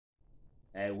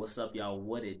Hey, what's up, y'all?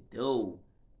 What it do?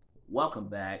 Welcome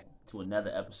back to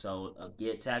another episode of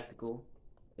Get Tactical.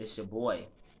 It's your boy,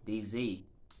 DZ.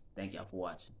 Thank y'all for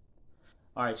watching.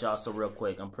 All right, y'all. So, real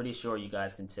quick, I'm pretty sure you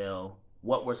guys can tell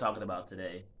what we're talking about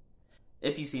today.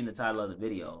 If you've seen the title of the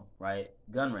video, right?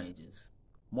 Gun ranges.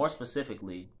 More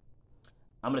specifically,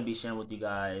 I'm going to be sharing with you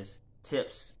guys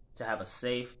tips to have a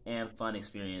safe and fun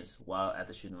experience while at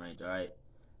the shooting range, all right?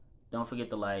 Don't forget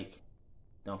to like,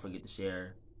 don't forget to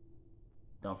share,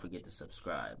 don't forget to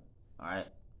subscribe, all right?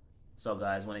 So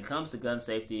guys, when it comes to gun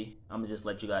safety, I'm gonna just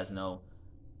let you guys know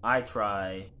I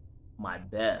try my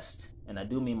best, and I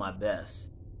do mean my best.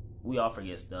 We all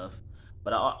forget stuff,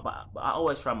 but I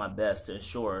always try my best to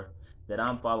ensure that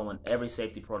I'm following every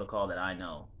safety protocol that I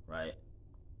know, right?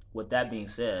 With that being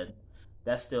said,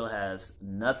 that still has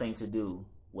nothing to do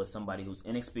with somebody who's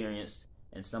inexperienced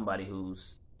and somebody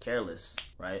who's careless,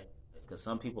 right? Because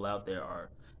some people out there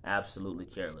are absolutely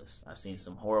careless. I've seen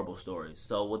some horrible stories.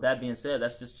 So with that being said,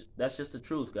 that's just the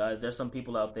truth, guys. There's some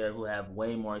people out there who have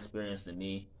way more experience than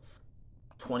me,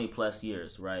 20 plus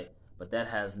years, right? But that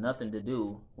has nothing to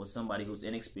do with somebody who's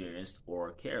inexperienced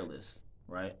or careless,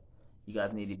 right? You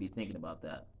guys need to be thinking about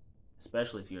that,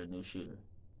 especially if you're a new shooter.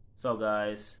 So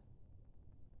guys,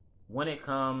 when it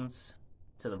comes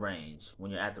to the range, when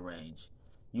you're at the range,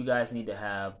 you guys need to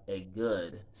have a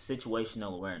good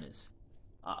situational awareness.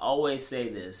 I always say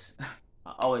this.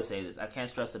 I can't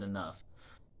stress it enough.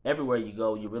 Everywhere you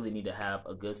go, you really need to have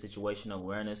a good situational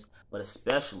awareness, but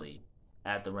especially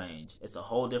at the range. It's a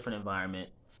whole different environment.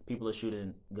 People are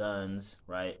shooting guns,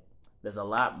 right? There's a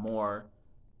lot more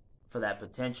for that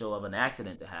potential of an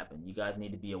accident to happen. You guys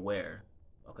need to be aware,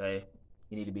 okay?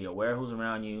 You need to be aware who's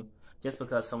around you. Just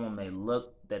because someone may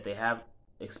look that they have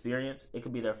experience, it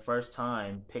could be their first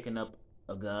time picking up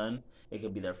a gun. It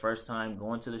could be their first time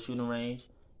going to the shooting range.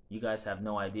 You guys have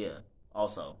no idea.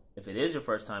 Also, if it is your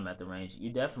first time at the range, you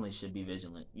definitely should be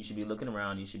vigilant. You should be looking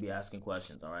around. You should be asking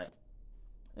questions, all right?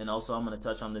 And also, I'm going to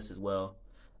touch on this as well.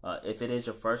 If it is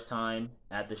your first time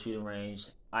at the shooting range,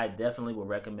 I definitely would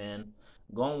recommend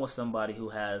going with somebody who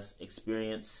has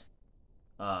experience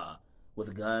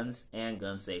with guns and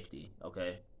gun safety,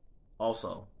 okay?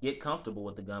 Also, get comfortable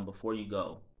with the gun before you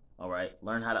go, all right?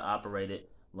 Learn how to operate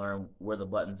it, learn where the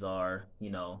buttons are,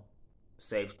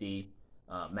 safety,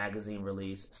 magazine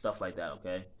release, stuff like that,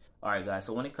 okay? All right, guys,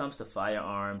 so when it comes to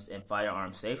firearms and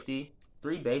firearm safety,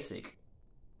 three basic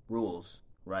rules,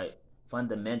 right?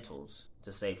 Fundamentals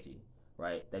to safety,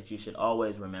 right? That you should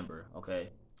always remember, okay?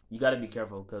 You got to be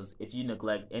careful because if you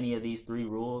neglect any of these three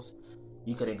rules,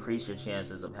 you could increase your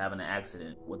chances of having an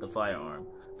accident with a firearm.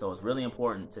 So it's really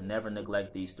important to never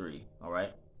neglect these three, all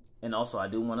right? And also, I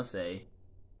do want to say,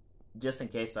 just in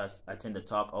case I tend to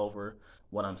talk over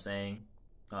what I'm saying,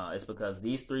 it's because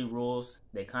these three rules,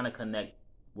 they kind of connect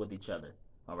with each other,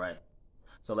 all right?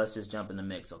 So let's just jump in the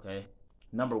mix, okay?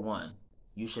 Number one,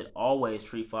 you should always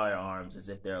treat firearms as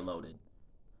if they're loaded.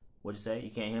 What'd you say? You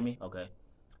can't hear me? Okay.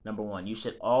 Number one, you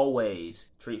should always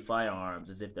treat firearms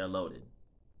as if they're loaded.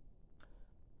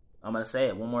 I'm going to say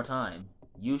it one more time.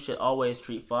 You should always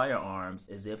treat firearms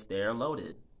as if they're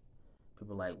loaded.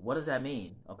 People are like, what does that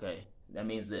mean? Okay, that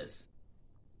means this.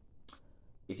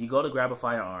 If you go to grab a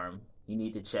firearm, you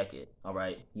need to check it, all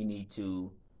right? You need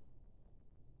to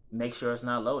make sure it's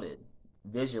not loaded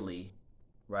visually,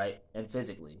 right, and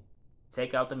physically.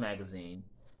 Take out the magazine,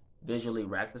 visually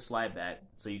rack the slide back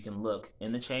so you can look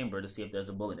in the chamber to see if there's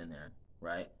a bullet in there,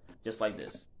 right? Just like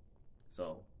this.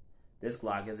 So this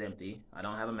Glock is empty. I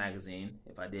don't have a magazine.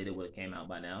 If I did, it would have came out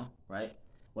by now, right?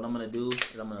 What I'm going to do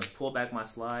is I'm going to pull back my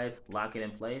slide, lock it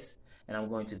in place, and I'm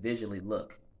going to visually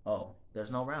look. Oh,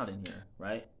 there's no round in here,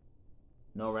 right?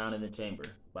 No round in the chamber.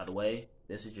 By the way,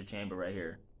 this is your chamber right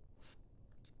here.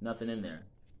 Nothing in there.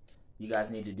 You guys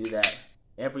need to do that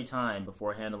every time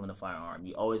before handling a firearm.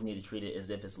 You always need to treat it as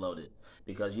if it's loaded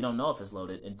because you don't know if it's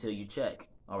loaded until you check,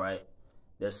 all right?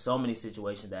 There's so many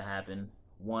situations that happen.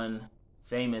 One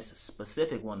famous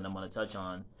specific one that I'm going to touch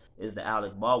on is the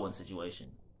Alec Baldwin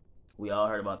situation. We all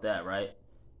heard about that, right?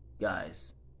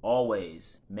 Guys,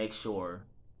 always make sure,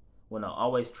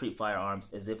 always treat firearms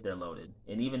as if they're loaded.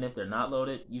 And even if they're not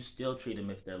loaded, you still treat them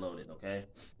if they're loaded, okay?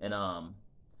 And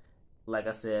like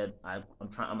I said, I'm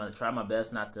going to try my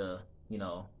best not to,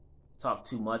 talk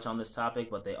too much on this topic,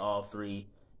 but they all three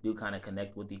do kind of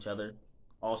connect with each other.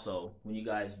 Also, when you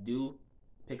guys do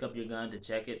pick up your gun to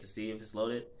check it to see if it's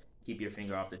loaded, keep your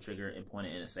finger off the trigger and point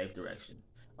it in a safe direction.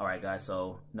 All right, guys,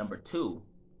 so number two,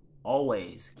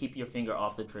 always keep your finger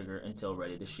off the trigger until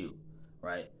ready to shoot,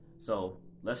 right? So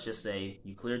let's just say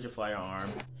you cleared your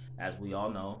firearm. As we all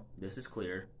know, this is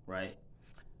clear, right?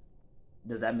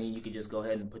 Does that mean you could just go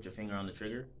ahead and put your finger on the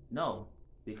trigger? No.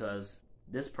 because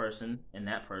this person and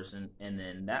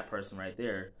then that person right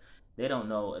there, they don't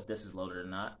know if this is loaded or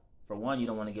not. For one, you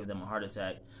don't want to give them a heart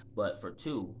attack, but for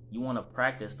two, you want to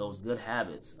practice those good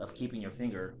habits of keeping your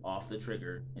finger off the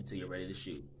trigger until you're ready to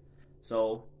shoot.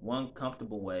 So one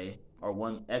comfortable way, or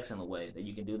one excellent way that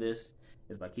you can do this,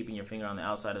 is by keeping your finger on the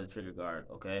outside of the trigger guard,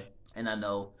 okay? And I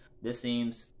know this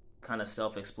seems kind of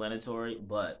self-explanatory,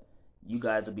 but you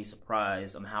guys will be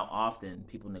surprised on how often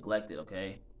people neglect it,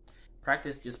 okay?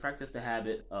 Just practice the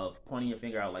habit of pointing your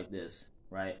finger out like this,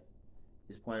 right?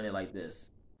 Just pointing it like this.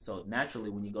 So naturally,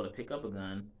 when you go to pick up a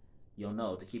gun, you'll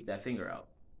know to keep that finger out,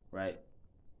 right?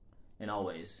 And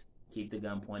always keep the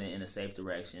gun pointed in a safe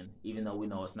direction. Even though we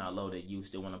know it's not loaded, you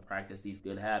still want to practice these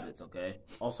good habits, okay?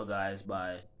 Also, guys,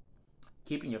 by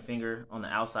keeping your finger on the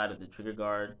outside of the trigger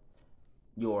guard,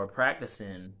 you're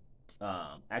practicing,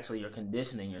 actually you're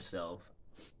conditioning yourself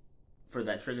for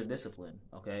that trigger discipline,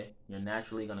 okay? You're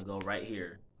naturally going to go right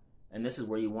here. And this is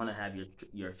where you want to have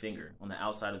your finger on the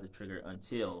outside of the trigger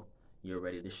until you're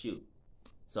ready to shoot.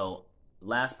 So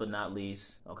last but not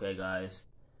least, okay guys,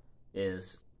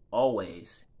 is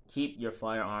always keep your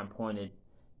firearm pointed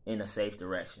in a safe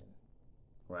direction,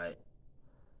 right?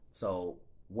 So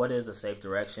what is a safe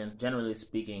direction? Generally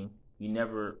speaking, you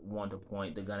never want to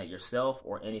point the gun at yourself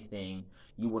or anything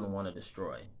you wouldn't want to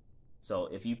destroy. So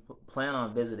if you plan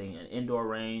on visiting an indoor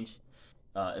range,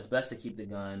 it's best to keep the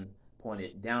gun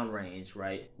pointed downrange,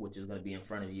 right? Which is going to be in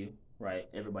front of you, right?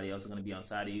 Everybody else is going to be on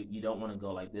side of you. You don't want to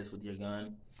go like this with your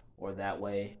gun, or that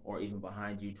way, or even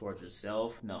behind you towards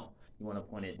yourself. No, you want to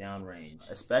point it downrange,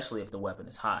 especially if the weapon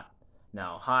is hot.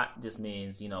 Now, hot just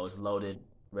means, you know, it's loaded,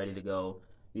 ready to go.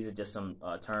 These are just some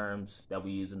terms that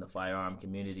we use in the firearm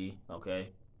community, okay?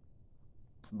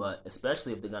 But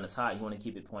especially if the gun is hot, you want to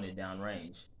keep it pointed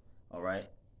downrange, all right?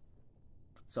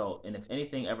 So, and if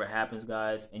anything ever happens,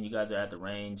 guys, and you guys are at the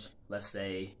range, let's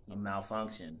say you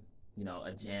malfunction, you know,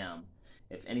 a jam.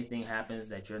 If anything happens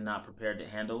that you're not prepared to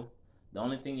handle, the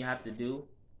only thing you have to do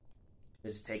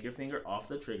is take your finger off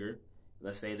the trigger.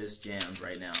 Let's say this jammed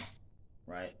right now,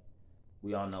 right?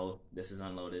 We all know this is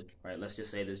unloaded, right? Let's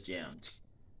just say this jammed.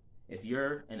 If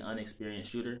you're an unexperienced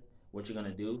shooter, what you're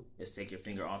gonna do is take your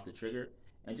finger off the trigger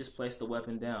and just place the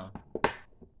weapon down.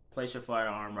 Place your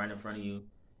firearm right in front of you,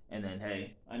 and then,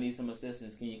 hey, I need some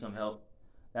assistance, can you come help?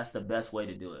 That's the best way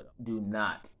to do it. Do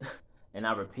not, and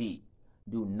I repeat,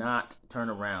 do not turn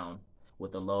around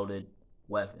with a loaded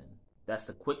weapon. That's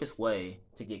the quickest way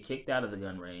to get kicked out of the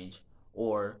gun range,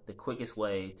 or the quickest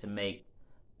way to make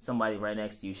somebody right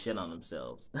next to you shit on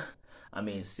themselves. I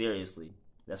mean, seriously,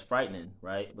 that's frightening,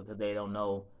 right? Because they don't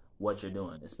know what you're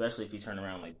doing, especially if you turn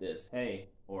around like this, hey,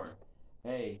 or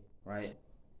hey, right?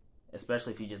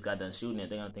 Especially if you just got done shooting it,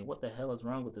 they're gonna think, what the hell is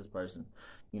wrong with this person?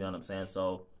 You know what I'm saying?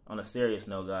 So on a serious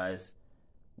note, guys,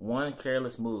 one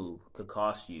careless move could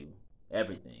cost you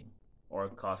everything, or it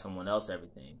could cost someone else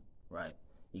everything, right?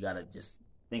 You gotta just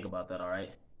think about that, all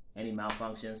right? Any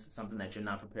malfunctions, something that you're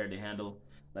not prepared to handle,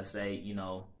 let's say, you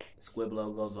know,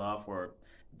 squiblo goes off, or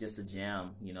just a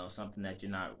jam, you know, something that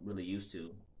you're not really used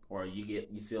to, or you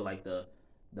feel like the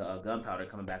gunpowder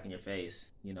coming back in your face,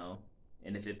 you know,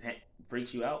 and if it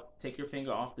freaks you out, take your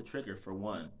finger off the trigger for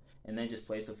one, and then just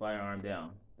place the firearm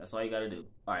down. That's all you gotta do.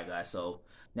 All right, guys, so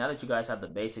now that you guys have the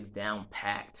basics down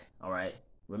packed, all right,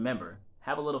 remember,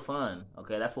 have a little fun,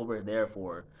 okay? That's what we're there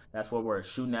for. That's what we're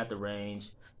shooting at the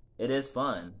range. It is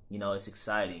fun, you know, it's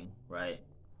exciting, right?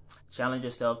 Challenge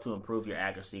yourself to improve your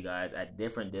accuracy, guys, at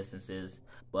different distances,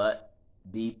 but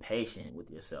be patient with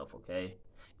yourself, okay?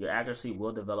 Your accuracy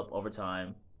will develop over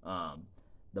time.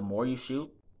 The more you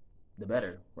shoot, the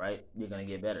better, right? You're gonna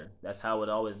get better. That's how it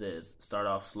always is. Start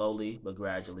off slowly, but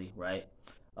gradually, right?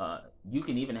 You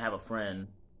can even have a friend,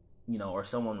 you know, or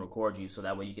someone record you, so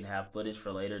that way you can have footage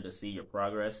for later to see your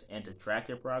progress and to track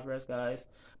your progress, guys.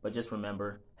 But just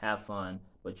remember, have fun,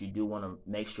 but you do want to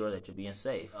make sure that you're being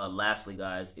safe. Lastly,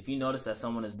 guys, if you notice that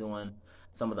someone is doing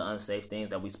some of the unsafe things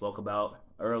that we spoke about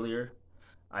earlier,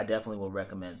 I definitely will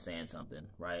recommend saying something,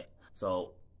 right?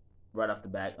 So right off the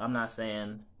bat, I'm not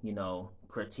saying, you know,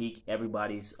 critique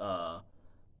everybody's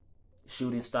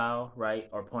shooting style, right?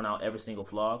 Or point out every single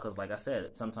flaw, because like I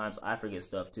said, sometimes I forget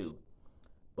stuff too.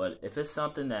 But if it's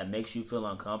something that makes you feel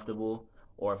uncomfortable,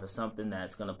 or if it's something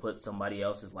that's going to put somebody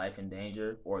else's life in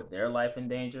danger or their life in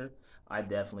danger, I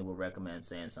definitely would recommend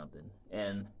saying something.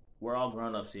 And we're all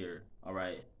grown-ups here, all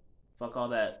right? Fuck all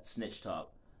that snitch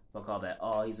talk. Fuck all that,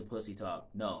 oh, he's a pussy talk.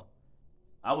 No.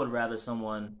 I would rather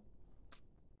someone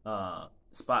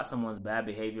spot someone's bad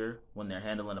behavior when they're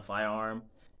handling a firearm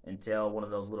and tell one of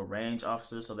those little range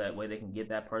officers, so that way they can get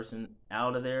that person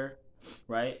out of there,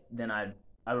 right? Then I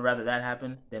would rather that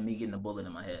happen than me getting a bullet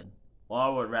in my head, Or I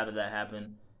would rather that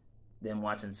happen than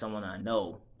watching someone I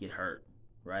know get hurt,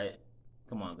 right?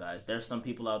 Come on, guys. There's some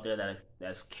people out there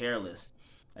that's careless.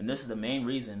 And this is the main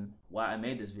reason why I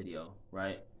made this video,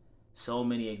 right? So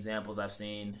many examples I've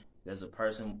seen. There's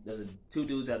two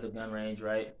dudes at the gun range,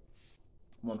 right?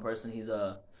 One person,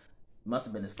 must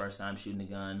have been his first time shooting a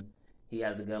gun. He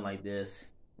has a gun like this,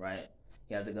 right?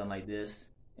 He has a gun like this,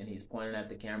 and he's pointing at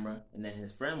the camera, and then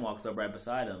his friend walks up right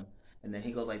beside him, and then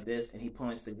he goes like this, and he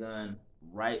points the gun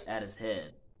right at his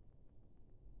head.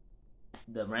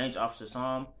 The range officer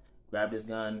saw him, grabbed his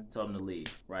gun, told him to leave,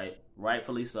 right?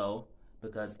 Rightfully so,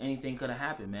 because anything could have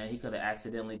happened, man. He could have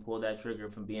accidentally pulled that trigger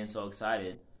from being so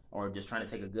excited or just trying to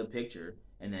take a good picture,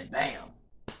 and then bam,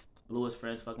 blew his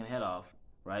friend's fucking head off,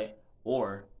 right?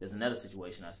 Or there's another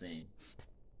situation I've seen.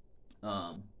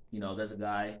 There's a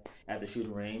guy at the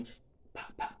shooting range,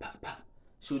 pop, pop, pop, pop,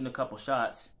 shooting a couple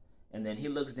shots, and then he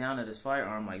looks down at his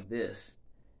firearm like this,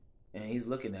 and he's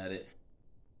looking at it.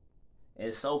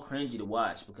 It's so cringy to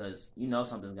watch because you know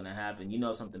something's gonna happen. You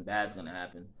know something bad's gonna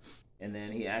happen, and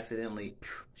then he accidentally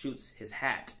shoots his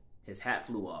hat. His hat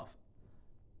flew off,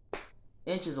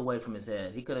 inches away from his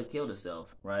head. He could have killed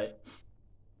himself, right?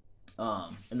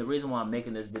 And the reason why I'm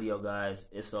making this video, guys,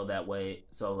 is so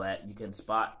that you can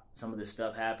spot some of this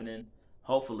stuff happening,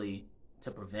 hopefully to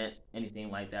prevent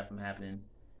anything like that from happening.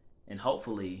 And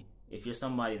hopefully, if you're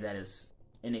somebody that is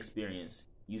inexperienced,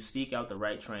 you seek out the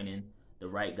right training, the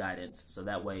right guidance, so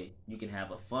that way you can have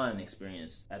a fun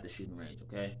experience at the shooting range,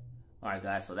 okay? All right,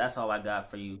 guys, so that's all I got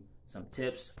for you. Some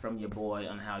tips from your boy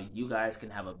on how you guys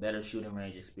can have a better shooting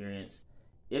range experience.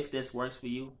 If this works for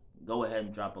you, go ahead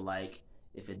and drop a like.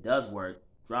 If it does work,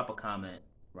 drop a comment,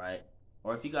 right?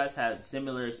 Or if you guys have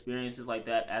similar experiences like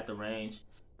that at the range,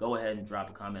 go ahead and drop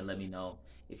a comment, let me know.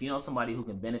 If you know somebody who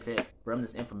can benefit from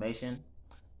this information,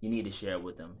 you need to share it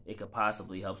with them. It could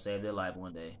possibly help save their life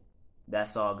one day.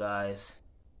 That's all, guys.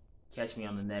 Catch me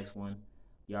on the next one.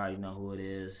 You already know who it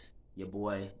is. Your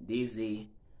boy, DZ,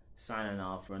 signing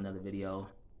off for another video.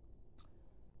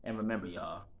 And remember,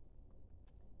 y'all,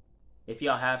 if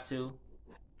y'all have to,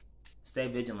 stay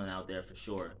vigilant out there for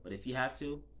sure. But if you have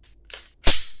to,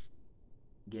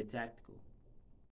 get tactical.